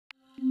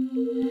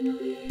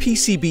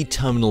PCB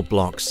terminal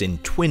blocks in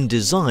twin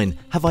design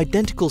have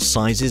identical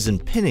sizes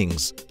and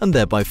pinnings and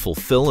thereby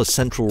fulfill a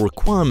central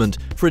requirement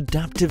for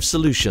adaptive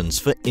solutions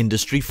for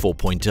Industry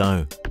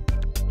 4.0.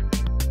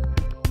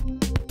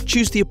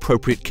 Choose the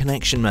appropriate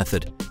connection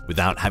method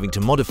without having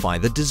to modify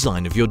the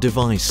design of your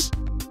device.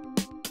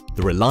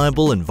 The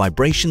reliable and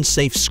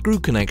vibration-safe screw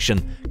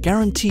connection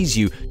guarantees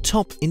you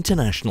top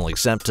international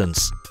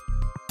acceptance.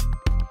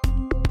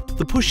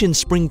 The push-in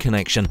spring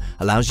connection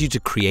allows you to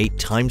create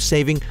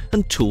time-saving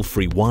and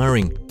tool-free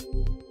wiring.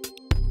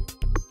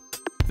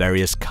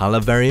 Various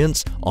color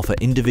variants offer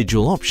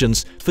individual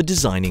options for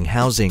designing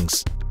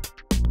housings.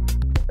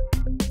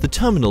 The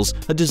terminals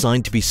are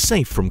designed to be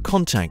safe from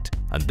contact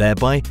and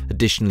thereby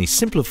additionally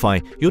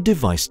simplify your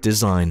device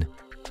design.